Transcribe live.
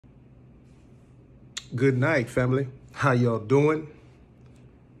Good night, family. How y'all doing?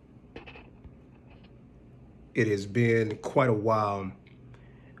 It has been quite a while,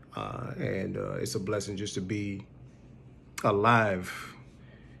 and it's a blessing just to be alive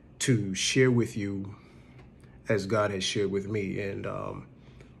to share with you as God has shared with me. And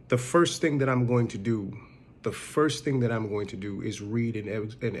the first thing that I'm going to do is read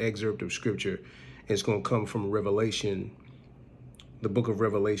an excerpt of scripture. It's going to come from Revelation, the book of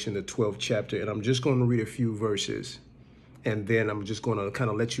Revelation, the 12th chapter. And I'm just going to read a few verses. And then I'm just going to kind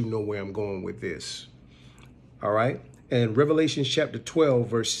of let you know where I'm going with this. All right. And Revelation chapter 12,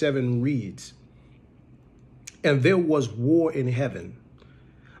 verse 7 reads, "And there was war in heaven.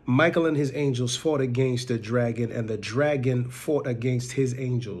 Michael and his angels fought against the dragon, and the dragon fought against his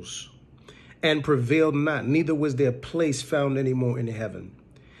angels, and prevailed not, neither was their place found any more in heaven.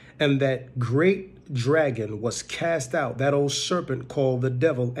 And that great dragon was cast out, that old serpent called the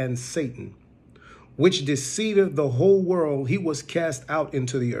devil and Satan, which deceiveth the whole world. He was cast out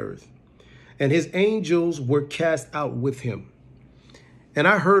into the earth, and his angels were cast out with him. And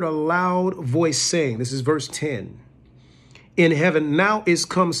I heard a loud voice saying," this is verse 10, "In heaven now is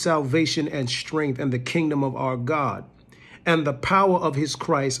come salvation and strength and the kingdom of our God and the power of his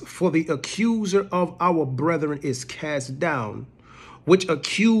Christ. For the accuser of our brethren is cast down, which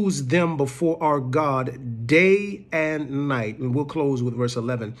accused them before our God day and night." And we'll close with verse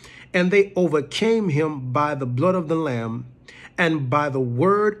 11. "And they overcame him by the blood of the Lamb and by the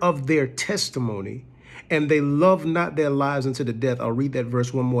word of their testimony, and they loved not their lives unto the death." I'll read that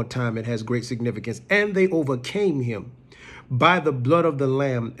verse one more time. It has great significance. "And they overcame him by the blood of the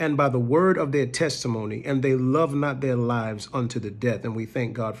Lamb and by the word of their testimony, and they loved not their lives unto the death." And we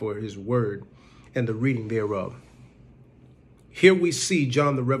thank God for his word and the reading thereof. Here we see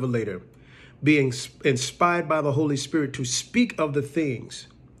John the Revelator being inspired by the Holy Spirit to speak of the things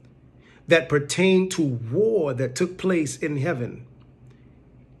that pertain to war that took place in heaven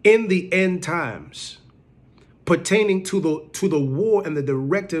in the end times, pertaining to the war and the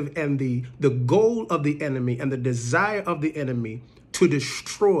directive and the goal of the enemy and the desire of the enemy to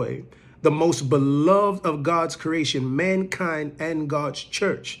destroy the most beloved of God's creation, mankind and God's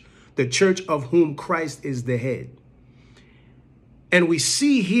church, the church of whom Christ is the head. And we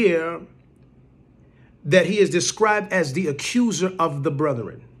see here that he is described as the accuser of the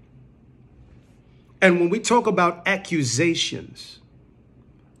brethren. And when we talk about accusations,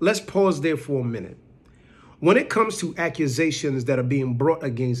 let's pause there for a minute. When it comes to accusations that are being brought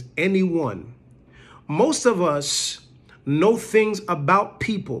against anyone, most of us know things about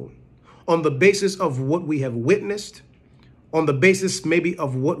people on the basis of what we have witnessed, on the basis maybe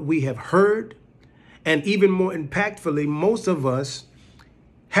of what we have heard, and even more impactfully, most of us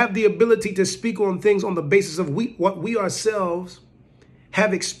have the ability to speak on things on the basis of what we ourselves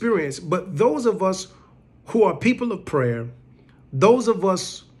have experienced. But those of us who are people of prayer, those of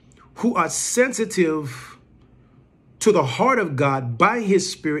us who are sensitive to the heart of God by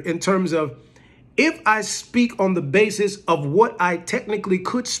his Spirit, in terms of, if I speak on the basis of what I technically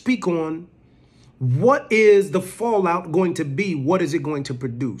could speak on, what is the fallout going to be? What is it going to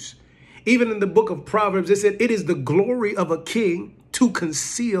produce? Even in the book of Proverbs, it said, "It is the glory of a king to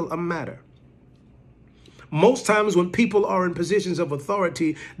conceal a matter." Most times when people are in positions of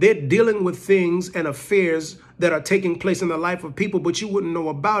authority, they're dealing with things and affairs that are taking place in the life of people, but you wouldn't know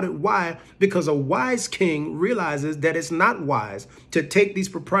about it. Why? Because a wise king realizes that it's not wise to take these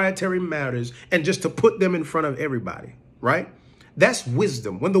proprietary matters and just to put them in front of everybody, right? That's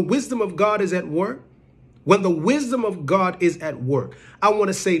wisdom. When the wisdom of God is at work, I want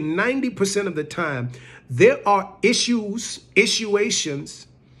to say 90% of the time, there are situations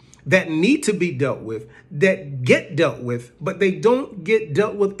that need to be dealt with, that get dealt with, but they don't get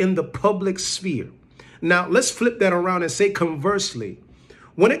dealt with in the public sphere. Now, let's flip that around and say conversely,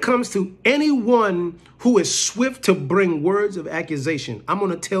 when it comes to anyone who is swift to bring words of accusation, I'm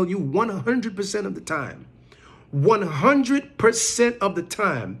going to tell you 100% of the time, 100% of the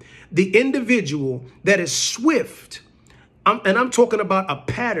time, the individual that is swift, and I'm talking about a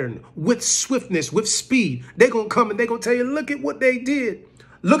pattern with swiftness, with speed, they're going to come and they're going to tell you, look at what they did.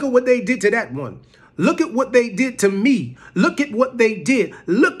 Look at what they did to that one. Look at what they did to me. Look at what they did.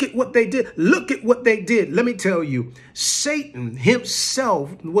 Look at what they did. Look at what they did. Let me tell you, Satan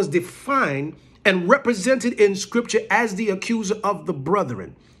himself was defined and represented in scripture as the accuser of the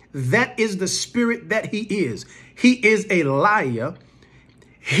brethren. That is the spirit that he is. He is a liar.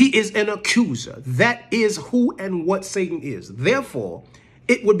 He is an accuser. That is who and what Satan is. Therefore,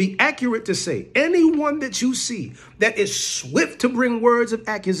 it would be accurate to say anyone that you see that is swift to bring words of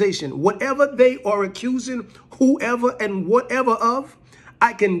accusation, whatever they are accusing whoever and whatever of,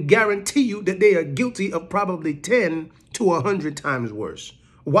 I can guarantee you that they are guilty of probably 10 to 100 times worse.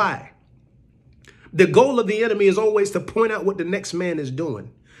 Why? The goal of the enemy is always to point out what the next man is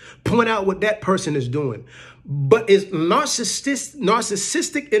doing, point out what that person is doing. But it's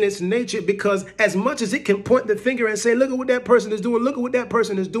narcissistic in its nature, because as much as it can point the finger and say, look at what that person is doing, look at what that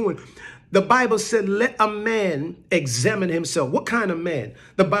person is doing, the Bible said, let a man examine himself. What kind of man?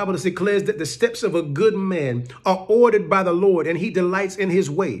 The Bible declares that the steps of a good man are ordered by the Lord, and he delights in his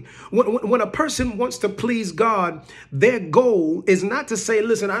way. When a person wants to please God, their goal is not to say,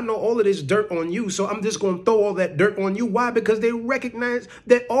 listen, I know all of this dirt on you, so I'm just going to throw all that dirt on you. Why? Because they recognize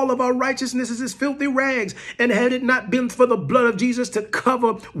that all of our righteousness is as filthy rags. And had it not been for the blood of Jesus to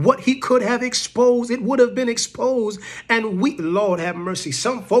cover what he could have exposed, it would have been exposed. And we, Lord have mercy,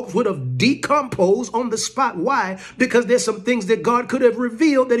 some folks would have decomposed on the spot. Why? Because there's some things that God could have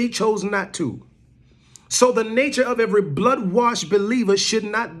revealed that he chose not to. So the nature of every blood-washed believer should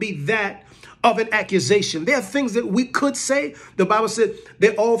not be that of an accusation. There are things that we could say. The Bible said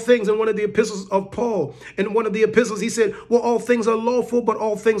that all things, in one of the epistles of Paul, in one of the epistles, he said, well, all things are lawful, but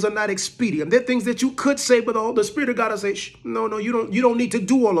all things are not expedient. There are things that you could say, but all the Spirit of God will say, no, you don't need to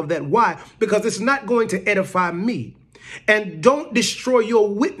do all of that. Why? Because it's not going to edify me. And don't destroy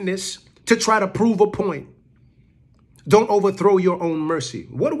your witness to try to prove a point. Don't overthrow your own mercy.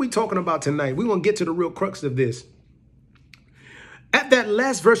 What are we talking about tonight? We want to get to the real crux of this. At that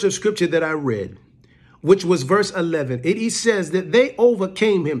last verse of scripture that I read, which was verse 11, he says that they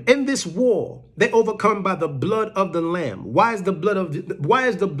overcame him in this war. They overcome by the blood of the Lamb. Why is the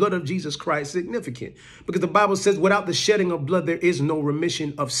blood of Jesus Christ significant? Because the Bible says without the shedding of blood, there is no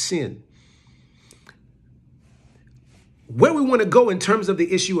remission of sin. Where we want to go in terms of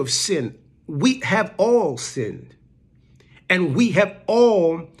the issue of sin, we have all sinned, and we have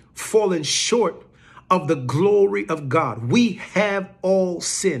all fallen short of the glory of God. We have all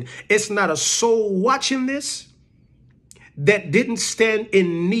sinned. It's not a soul watching this that didn't stand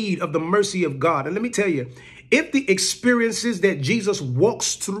in need of the mercy of God. And let me tell you, if the experiences that Jesus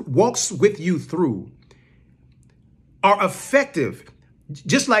walks with you through are effective,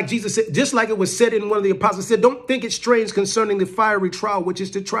 just like Jesus said, just like it was said in one of the apostles said, don't think it strange concerning the fiery trial, which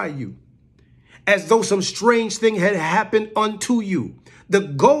is to try you, as though some strange thing had happened unto you. The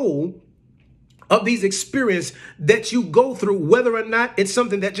goal of these experiences that you go through, whether or not it's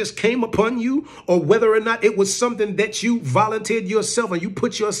something that just came upon you, or whether or not it was something that you volunteered yourself and you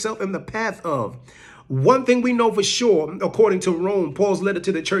put yourself in the path of. One thing we know for sure, according to Rome, Paul's letter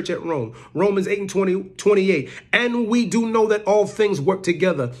to the church at Rome, Romans 8:28, and we do know that all things work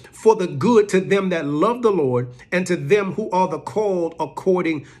together for the good to them that love the Lord and to them who are the called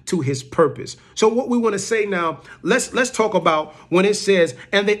according to his purpose. So what we want to say now, let's talk about when it says,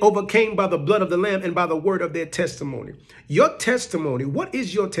 and they overcame by the blood of the Lamb and by the word of their testimony. Your testimony, what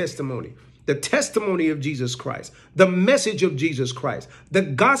is your testimony? The testimony of Jesus Christ, the message of Jesus Christ, the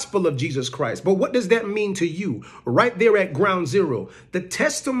gospel of Jesus Christ. But what does that mean to you right there at ground zero? The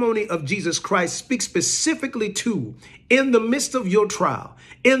testimony of Jesus Christ speaks specifically to, in the midst of your trial,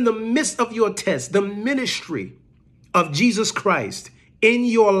 in the midst of your test, the ministry of Jesus Christ in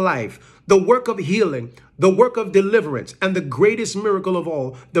your life, the work of healing, the work of deliverance, and the greatest miracle of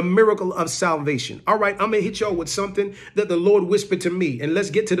all, the miracle of salvation. All right, I'm going to hit y'all with something that the Lord whispered to me, and let's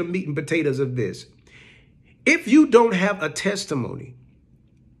get to the meat and potatoes of this. If you don't have a testimony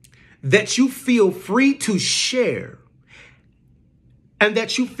that you feel free to share and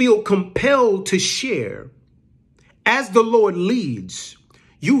that you feel compelled to share as the Lord leads,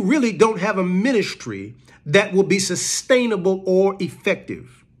 you really don't have a ministry that will be sustainable or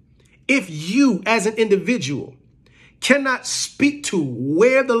effective. If you as an individual cannot speak to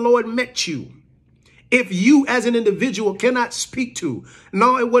where the Lord met you, if you as an individual cannot speak to,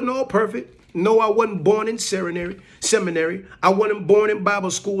 no, it wasn't all perfect. No, I wasn't born in seminary. I wasn't born in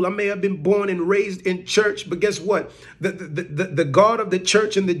Bible school. I may have been born and raised in church, but guess what? The God of the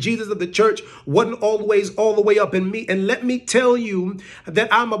church and the Jesus of the church wasn't always all the way up in me. And let me tell you that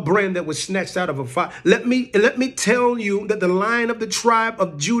I'm a brand that was snatched out of a fire. Let me tell you that the Lion of the tribe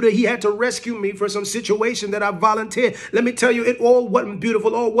of Judah, he had to rescue me for some situation that I volunteered. Let me tell you, it all wasn't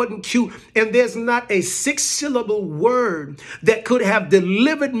beautiful, all wasn't cute. And there's not a 6-syllable word that could have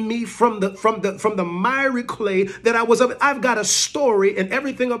delivered me from the miry clay that I was of. I've got a story, and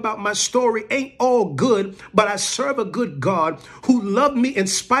everything about my story ain't all good, but I serve a good God who loved me in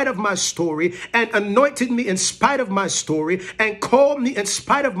spite of my story and anointed me in spite of my story and called me in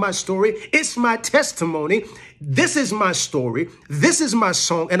spite of my story. It's my testimony. This is my story. This is my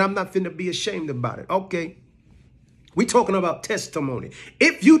song, and I'm not finna be ashamed about it. Okay. We're talking about testimony.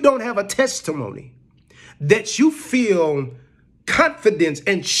 If you don't have a testimony that you feel confidence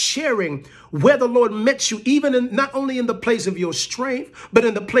and sharing where the Lord met you, even in, not only in the place of your strength, but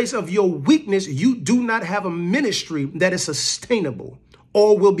in the place of your weakness, you do not have a ministry that is sustainable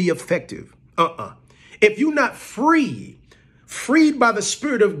or will be effective. If you're not freed by the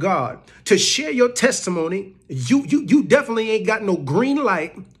Spirit of God to share your testimony, you definitely ain't got no green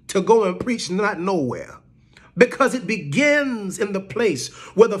light to go and preach not nowhere. Because it begins in the place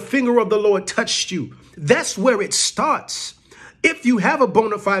where the finger of the Lord touched you. That's where it starts. If you have a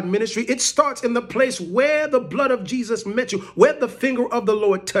bona fide ministry, it starts in the place where the blood of Jesus met you, where the finger of the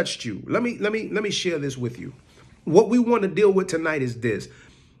Lord touched you. Let me share this with you. What we want to deal with tonight is this.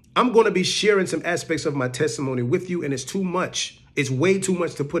 I'm going to be sharing some aspects of my testimony with you, and it's too much. It's way too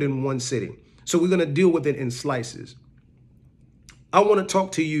much to put in one sitting. So we're going to deal with it in slices. I want to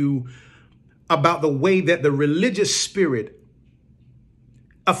talk to you about the way that the religious spirit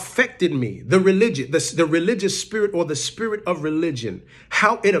affected me, the religious spirit, or the spirit of religion,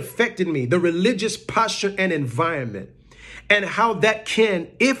 how it affected me, the religious posture and environment, and how that can,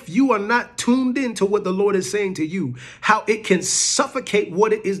 if you are not tuned into what the Lord is saying to you, how it can suffocate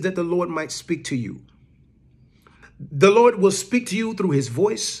what it is that the Lord might speak to you. The Lord will speak to you through his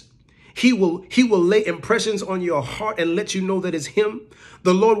voice. He will lay impressions on your heart and let you know that it's him.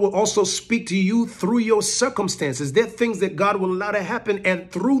 The Lord will also speak to you through your circumstances. There are things that God will allow to happen,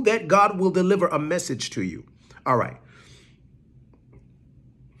 and through that, God will deliver a message to you. All right.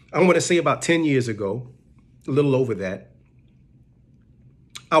 I want to say about 10 years ago, a little over that,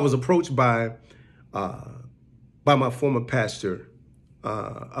 I was approached by my former pastor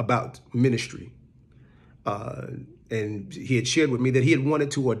about ministry. And he had shared with me that he had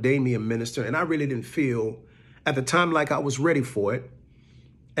wanted to ordain me a minister. And I really didn't feel at the time like I was ready for it.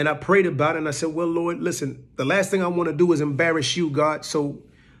 And I prayed about it, and I said, well, Lord, listen, the last thing I want to do is embarrass you, God. So,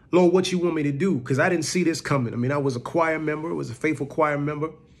 Lord, what you want me to do? Because I didn't see this coming. I mean, I was a choir member, was a faithful choir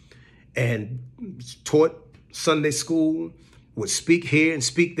member, and taught Sunday school, would speak here and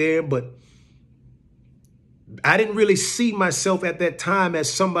speak there. But I didn't really see myself at that time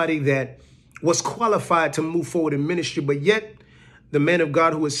as somebody that was qualified to move forward in ministry. But yet the man of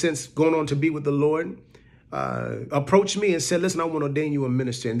God, who has since gone on to be with the Lord, approached me and said, listen, I want to ordain you a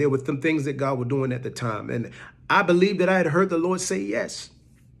minister. And there were some things that God was doing at the time. And I believe that I had heard the Lord say yes.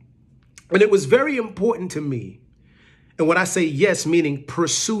 And it was very important to me. And when I say yes, meaning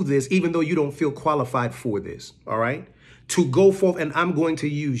pursue this, even though you don't feel qualified for this, all right, to go forth, and I'm going to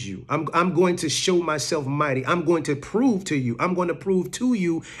use you. I'm going to show myself mighty. I'm going to prove to you. I'm going to prove to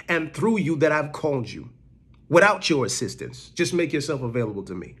you and through you that I've called you without your assistance. Just make yourself available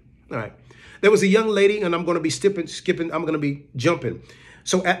to me. All right. There was a young lady, and I'm going to be skipping. I'm going to be jumping.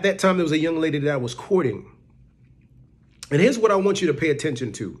 So at that time, there was a young lady that I was courting. And here's what I want you to pay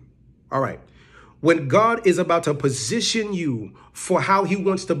attention to. All right. When God is about to position you for how he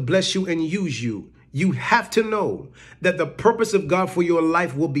wants to bless you and use you, you have to know that the purpose of God for your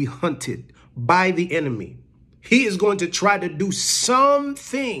life will be hunted by the enemy. He is going to try to do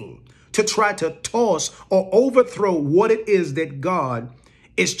something to try to toss or overthrow what it is that God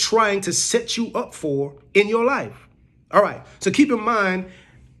is trying to set you up for in your life. All right. So keep in mind,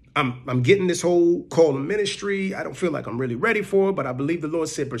 I'm getting this whole call to ministry. I don't feel like I'm really ready for it, but I believe the Lord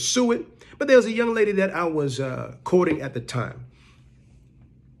said pursue it. But there was a young lady that I was courting at the time.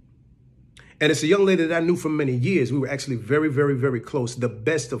 And it's a young lady that I knew for many years. We were actually very, very, very close, the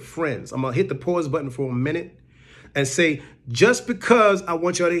best of friends. I'm going to hit the pause button for a minute and say, just because I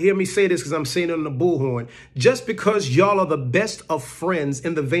want y'all to hear me say this, because I'm saying it on the bullhorn, just because y'all are the best of friends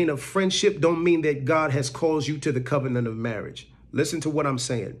in the vein of friendship don't mean that God has called you to the covenant of marriage. Listen to what I'm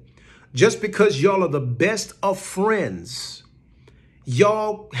saying. Just because y'all are the best of friends,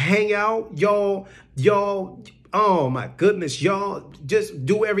 y'all hang out, y'all, oh my goodness, y'all just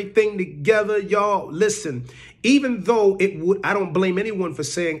do everything together. Y'all, listen, even though it would, I don't blame anyone for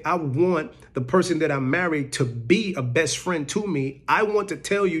saying I want the person that I'm married to be a best friend to me. I want to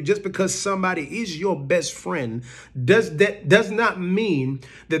tell you, just because somebody is your best friend does not mean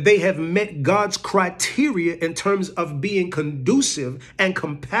that they have met God's criteria in terms of being conducive and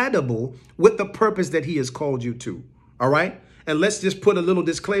compatible with the purpose that he has called you to. All right. And let's just put a little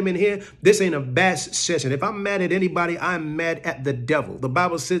disclaimer in here. This ain't a bash session. If I'm mad at anybody, I'm mad at the devil. The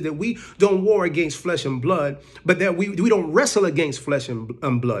Bible says that we don't war against flesh and blood, but that we don't wrestle against flesh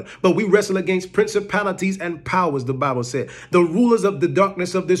and blood, but we wrestle against principalities and powers, the Bible said. The rulers of the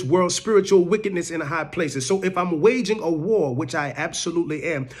darkness of this world, spiritual wickedness in high places. So if I'm waging a war, which I absolutely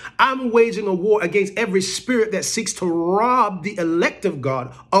am, I'm waging a war against every spirit that seeks to rob the elect of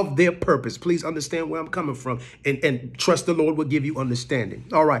God of their purpose. Please understand where I'm coming from and trust the Lord will give you understanding.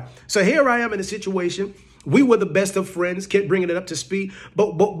 All right. So here I am in a situation. We were the best of friends, kept bringing it up to speed.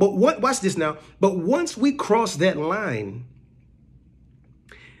 But what, watch this now. But once we crossed that line,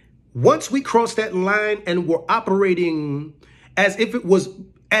 and were operating as if it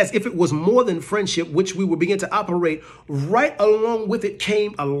was more than friendship, which we would begin to operate, right along with it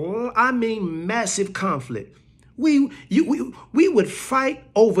came massive conflict. We would fight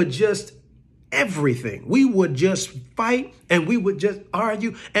over just everything. We would just fight, and we would just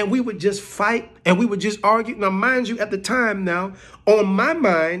argue, and we would just fight, and we would just argue. Now, mind you, at the time now, on my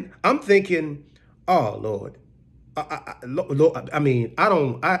mind, I'm thinking, oh, Lord, Lord,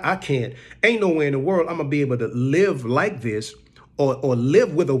 I can't, ain't no way in the world I'm going to be able to live like this, or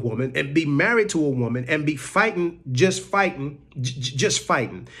live with a woman and be married to a woman and be just fighting.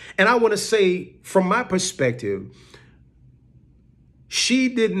 And I want to say, from my perspective, she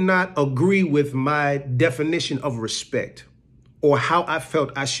did not agree with my definition of respect or how I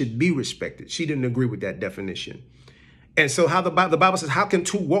felt I should be respected. She didn't agree with that definition. And so how the Bible says, how can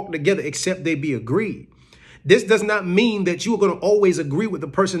two walk together except they be agreed? This does not mean that you are going to always agree with the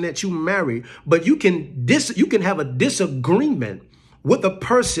person that you marry, but you can have a disagreement with the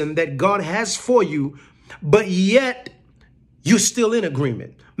person that God has for you, but yet you're still in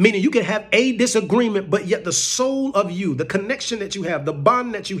agreement. Meaning you can have a disagreement, but yet the soul of you, the connection that you have, the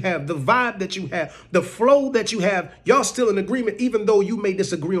bond that you have, the vibe that you have, the flow that you have, y'all still in agreement, even though you may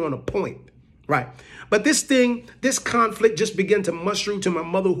disagree on a point, right? But this conflict just began to mushroom to my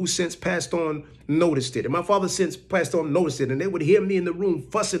mother, who since passed on, noticed it. And my father since passed on, noticed it. And they would hear me in the room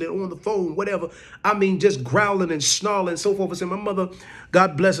fussing it on the phone, whatever. Just growling and snarling and so forth. And my mother,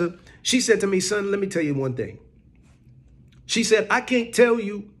 God bless her, she said to me, son, let me tell you one thing. She said, I can't tell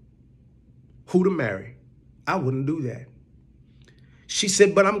you who to marry. I wouldn't do that. She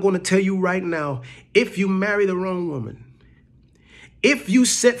said, but I'm going to tell you right now, if you marry the wrong woman, if you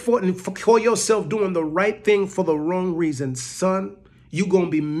set forth and call yourself doing the right thing for the wrong reason, son, you're going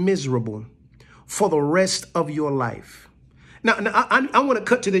to be miserable for the rest of your life. Now I want to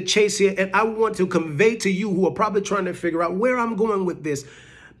cut to the chase here, and I want to convey to you who are probably trying to figure out where I'm going with this.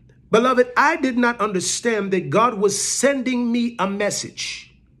 Beloved, I did not understand that God was sending me a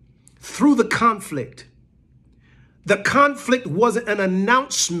message through the conflict. The conflict wasn't an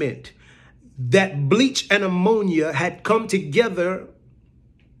announcement that bleach and ammonia had come together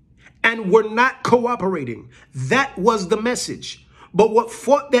and were not cooperating. That was the message. But what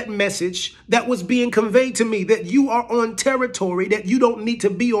fought that message that was being conveyed to me, that you are on territory that you don't need to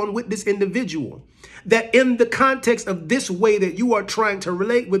be on with this individual. That in the context of this way that you are trying to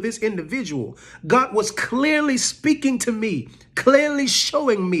relate with this individual, God was clearly speaking to me, clearly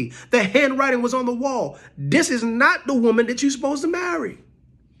showing me, the handwriting was on the wall. This is not the woman that you're supposed to marry.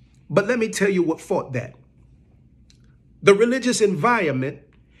 But let me tell you what fought that. The religious environment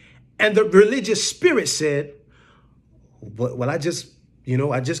and the religious spirit said, well, I just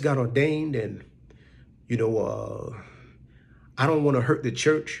got ordained, and, I don't want to hurt the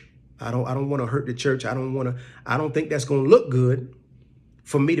church. I don't want to hurt the church. I don't think that's going to look good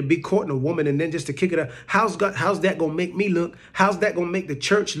for me to be courting a woman and then just to kick it out. How's that going to make me look? How's that going to make the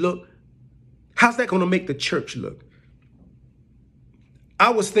church look? How's that going to make the church look? I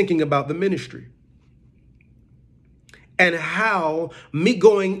was thinking about the ministry and how me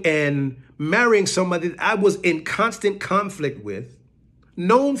going and marrying somebody that I was in constant conflict with,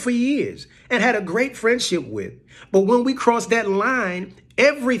 known for years, and had a great friendship with. But when we crossed that line,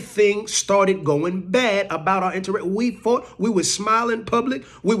 everything started going bad about our interaction. We fought. We would smile in public.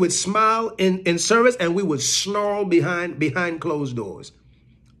 We would smile in service, and we would snarl behind closed doors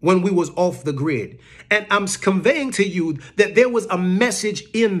when we was off the grid. And I'm conveying to you that there was a message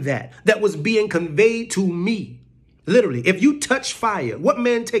in that was being conveyed to me. Literally, if you touch fire, what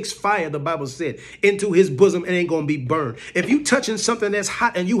man takes fire, the Bible said, into his bosom and ain't going to be burned? If you touching something that's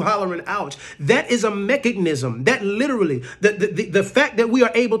hot and you hollering ouch, that is a mechanism. That literally, the fact that we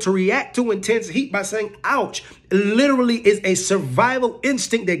are able to react to intense heat by saying ouch, literally is a survival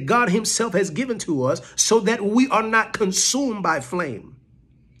instinct that God himself has given to us so that we are not consumed by flame.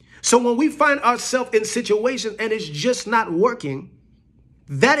 So when we find ourselves in situations and it's just not working,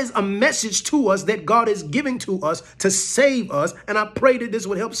 that is a message to us that God is giving to us to save us. And I pray that this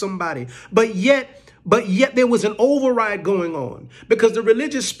would help somebody. But yet there was an override going on because the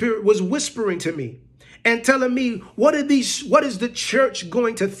religious spirit was whispering to me and telling me, what is the church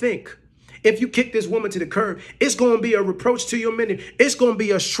going to think? If you kick this woman to the curb, it's going to be a reproach to your ministry. It's going to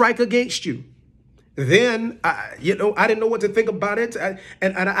be a strike against you. Then, I didn't know what to think about it. And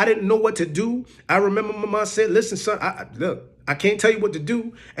I didn't know what to do. I remember Mama said, listen, son, look, I can't tell you what to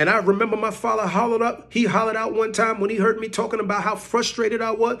do. And I remember my father he hollered out one time when he heard me talking about how frustrated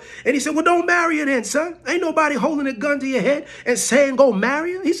I was. And he said, well, don't marry her then, son. Ain't nobody holding a gun to your head and saying, go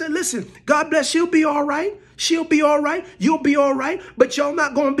marry her. He said, listen, God bless, she'll be all right. She'll be all right. You'll be all right. But y'all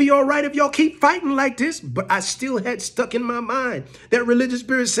not going to be all right if y'all keep fighting like this. But I still had stuck in my mind that religious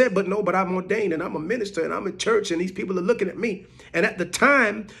spirit said, but I'm ordained and I'm a minister and I'm in church and these people are looking at me. And at the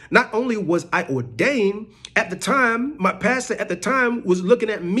time, not only was I ordained, at the time, my pastor at the time was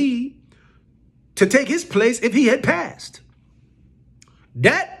looking at me to take his place if he had passed.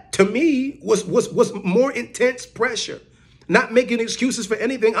 That to me was more intense pressure. Not making excuses for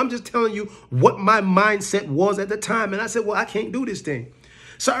anything. I'm just telling you what my mindset was at the time. And I said, well, I can't do this thing.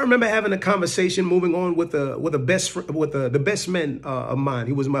 So I remember having a conversation, moving on with the best man of mine.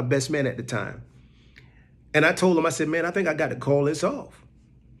 He was my best man at the time. And I told him, I said, man, I think I got to call this off.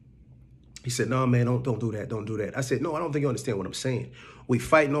 He said, no, man, don't do that. Don't do that. I said, no, I don't think you understand what I'm saying. We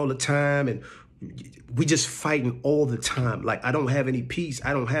fighting all the time and we just fighting all the time. Like, I don't have any peace.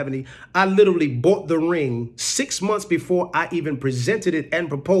 I literally bought the ring 6 months before I even presented it and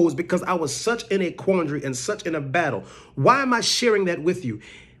proposed because I was such in a quandary and such in a battle. Why am I sharing that with you?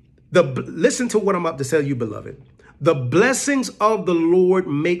 Listen to what I'm about to tell you, beloved. The blessings of the Lord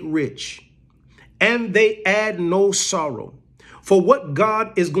make rich, and they add no sorrow. For what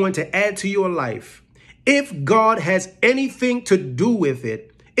God is going to add to your life, if God has anything to do with it,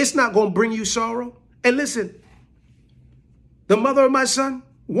 it's not going to bring you sorrow. And listen, the mother of my son,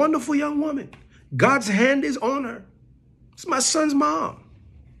 wonderful young woman. God's hand is on her. It's my son's mom.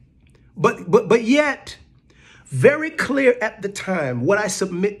 But yet, very clear at the time, what I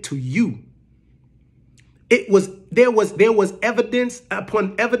submit to you, there was evidence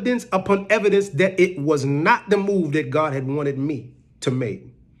upon evidence upon evidence that it was not the move that God had wanted me to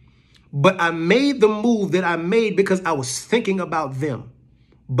make. But I made the move that I made because I was thinking about them.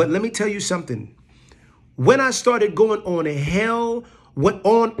 But let me tell you something. When I started going on hell, what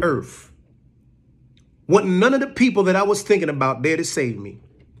on earth, what none of the people that I was thinking about there to save me.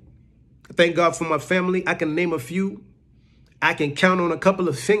 Thank God for my family. I can name a few. I can count on a couple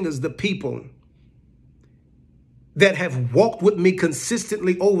of fingers the people that have walked with me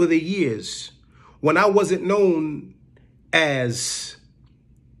consistently over the years when I wasn't known as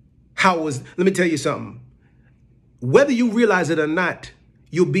let me tell you something. Whether you realize it or not,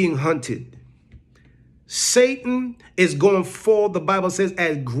 you're being hunted. Satan is going forth, the Bible says,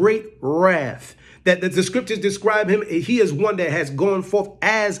 as great wrath. That the scriptures describe him, he is one that has gone forth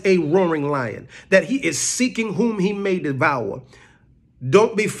as a roaring lion, that he is seeking whom he may devour.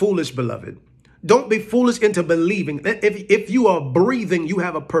 Don't be foolish, beloved. Don't be foolish into believing that if you are breathing, you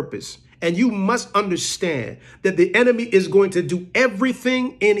have a purpose. And you must understand that the enemy is going to do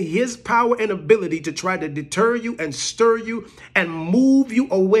everything in his power and ability to try to deter you and stir you and move you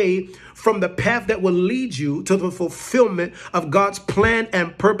away from the path that will lead you to the fulfillment of God's plan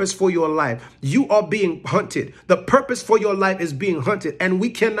and purpose for your life. You are being hunted. The purpose for your life is being hunted, and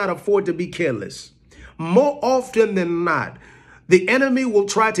we cannot afford to be careless. More often than not, the enemy will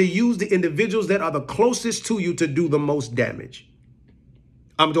try to use the individuals that are the closest to you to do the most damage.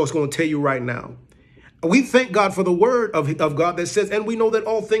 I'm just going to tell you right now. We thank God for the word of God that says, and we know that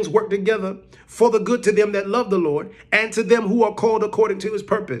all things work together for the good to them that love the Lord and to them who are called according to his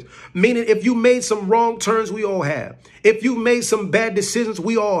purpose. Meaning, if you made some wrong turns, we all have. If you made some bad decisions,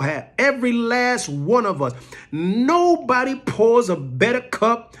 we all have. Every last one of us. Nobody pours a better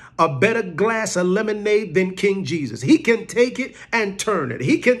cup, a better glass of lemonade than King Jesus. He can take it and turn it.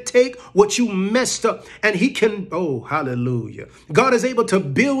 He can take what you messed up and he can, oh, hallelujah. God is able to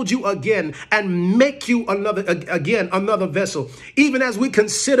build you again and make you another vessel. Even as we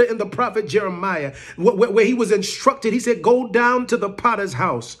consider in the prophet Jeremiah, where he was instructed, he said, go down to the potter's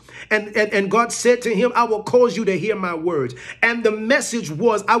house. And God said to him, I will cause you to hear my words. And the message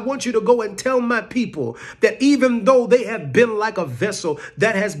was, I want you to go and tell my people that even though they have been like a vessel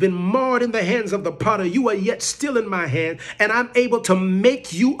that has been marred in the hands of the potter, you are yet still in my hand, and I'm able to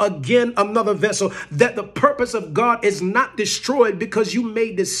make you again another vessel, that the purpose of God is not destroyed because you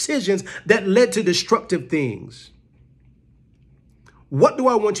made decisions that led to destructive things. What do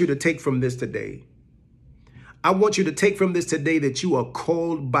I want you to take from this today? I want you to take from this today that you are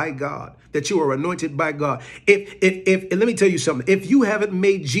called by God, that you are anointed by God. If let me tell you something. If you haven't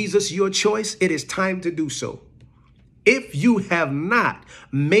made Jesus your choice, it is time to do so. If you have not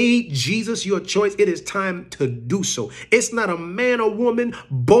made Jesus your choice, it is time to do so. It's not a man or woman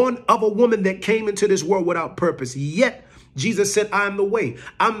born of a woman that came into this world without purpose. Yet Jesus said, I'm the way,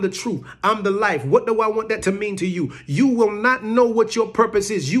 I'm the truth, I'm the life. What do I want that to mean to you? You will not know what your purpose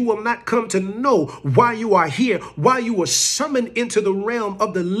is. You will not come to know why you are here, why you were summoned into the realm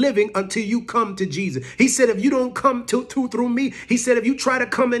of the living until you come to Jesus. He said, if you don't come through me, he said, if you try to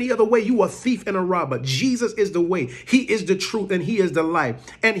come any other way, you are a thief and a robber. Jesus is the way. He is the truth and he is the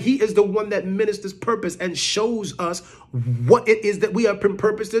life. And he is the one that ministers purpose and shows us what it is that we are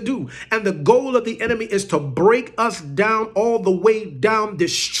purposed to do. And the goal of the enemy is to break us down, all the way down,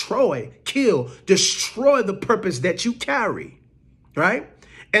 destroy, kill, destroy the purpose that you carry, right?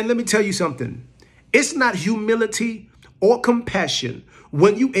 And let me tell you something. It's not humility or compassion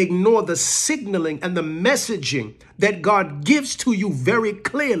when you ignore the signaling and the messaging that God gives to you very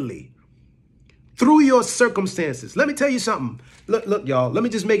clearly through your circumstances. Let me tell you something. Look, y'all, let me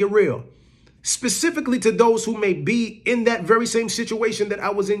just make it real. Specifically to those who may be in that very same situation that I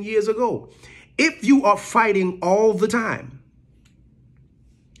was in years ago. If you are fighting all the time,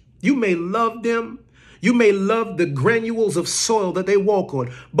 you may love them. You may love the granules of soil that they walk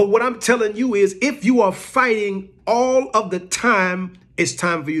on. But what I'm telling you is, if you are fighting all of the time, it's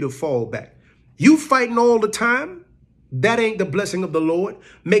time for you to fall back. You fighting all the time, that ain't the blessing of the Lord,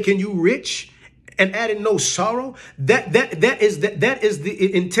 making you rich and adding no sorrow. That is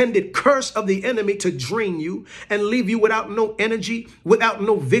the intended curse of the enemy, to drain you and leave you without no energy, without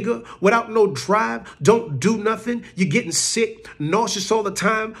no vigor, without no drive. Don't do nothing. You're getting sick, nauseous all the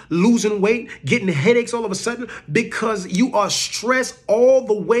time, losing weight, getting headaches all of a sudden because you are stressed all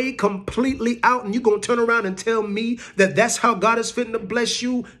the way completely out. And you're going to turn around and tell me that that's how God is fitting to bless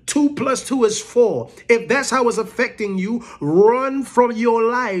you? 2 + 2 is 4. If that's how it's affecting you, run from your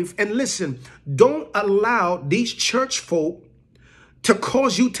life. And listen, don't allow these church folk to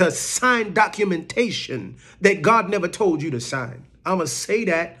cause you to sign documentation that God never told you to sign. I'm going to say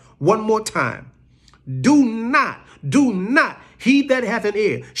that one more time. Do not. He that hath an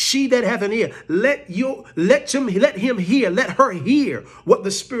ear, she that hath an ear, let him hear, let her hear what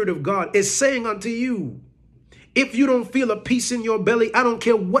the Spirit of God is saying unto you. If you don't feel a peace in your belly, I don't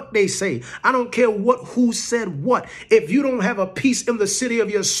care what they say. I don't care who said what. If you don't have a peace in the city of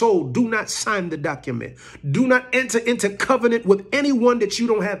your soul, do not sign the document. Do not enter into covenant with anyone that you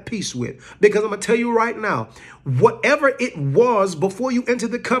don't have peace with. Because I'm going to tell you right now, whatever it was before you enter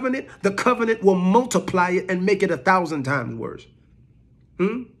the covenant will multiply it and make it 1,000 times worse.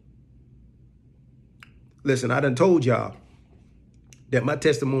 Listen, I done told y'all that my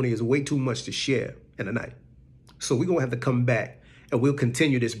testimony is way too much to share in a night. So we're going to have to come back and we'll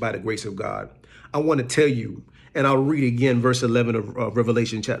continue this by the grace of God. I want to tell you, and I'll read again, verse 11 of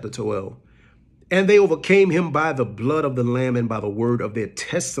Revelation chapter 12. And they overcame him by the blood of the Lamb and by the word of their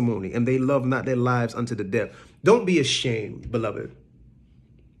testimony, and they loved not their lives unto the death. Don't be ashamed, beloved.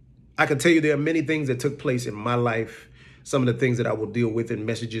 I can tell you there are many things that took place in my life, some of the things that I will deal with in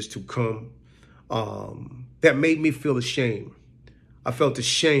messages to come, that made me feel ashamed. I felt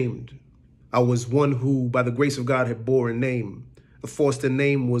ashamed. I was one who, by the grace of God, had bore a name. The Forster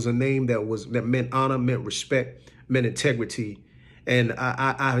name was a name that meant honor, meant respect, meant integrity. And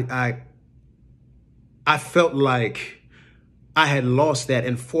I felt like I had lost that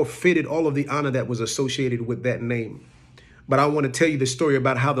and forfeited all of the honor that was associated with that name. But I want to tell you the story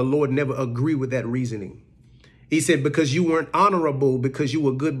about how the Lord never agreed with that reasoning. He said, because you weren't honorable, because you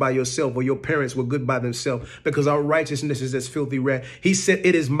were good by yourself, or your parents were good by themselves, because our righteousness is as filthy rag. He said,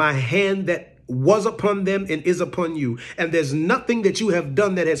 it is my hand that was upon them and is upon you. And there's nothing that you have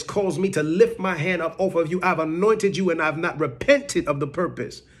done that has caused me to lift my hand up off of you. I've anointed you and I've not repented of the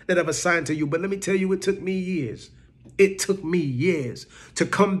purpose that I've assigned to you. But let me tell you, it took me years. It took me years to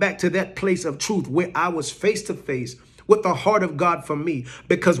come back to that place of truth where I was face to face with the heart of God for me.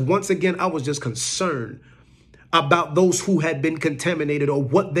 Because once again, I was just concerned about those who had been contaminated or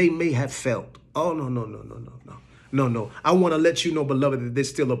what they may have felt. Oh, no. I want to let you know, beloved, that there's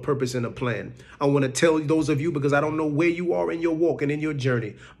still a purpose and a plan. I want to tell those of you, because I don't know where you are in your walk and in your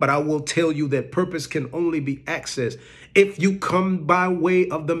journey, but I will tell you that purpose can only be accessed if you come by way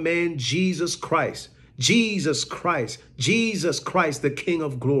of the man Jesus Christ. Jesus Christ, the King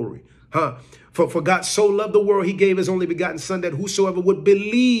of glory. For God so loved the world, he gave his only begotten son, that whosoever would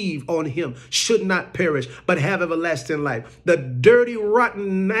believe on him should not perish, but have everlasting life. The dirty,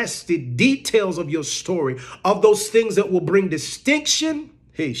 rotten, nasty details of your story, of those things that will bring distinction,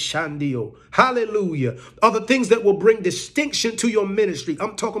 hey, Shandio, hallelujah, are the things that will bring distinction to your ministry.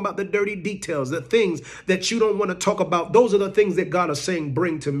 I'm talking about the dirty details, the things that you don't want to talk about. Those are the things that God is saying,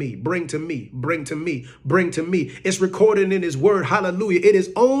 bring to me, bring to me, bring to me, bring to me. It's recorded in his word, hallelujah. It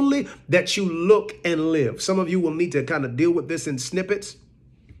is only that you look and live. Some of you will need to kind of deal with this in snippets.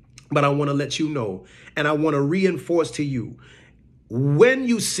 But I want to let you know, and I want to reinforce to you, when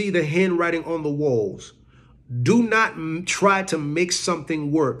you see the handwriting on the walls, do not try to make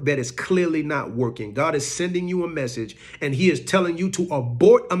something work that is clearly not working. God is sending you a message, and he is telling you to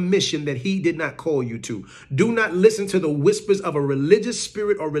abort a mission that he did not call you to. Do not listen to the whispers of a religious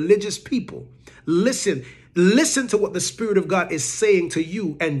spirit or religious people. Listen to what the Spirit of God is saying to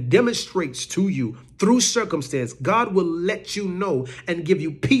you and demonstrates to you through circumstance. God will let you know and give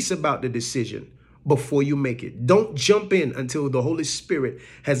you peace about the decision before you make it. Don't jump in until the Holy Spirit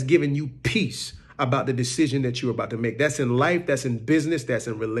has given you peace about the decision that you're about to make. That's in life, that's in business, that's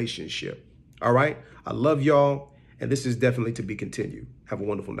in relationship. All right. I love y'all. And this is definitely to be continued. Have a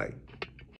wonderful night.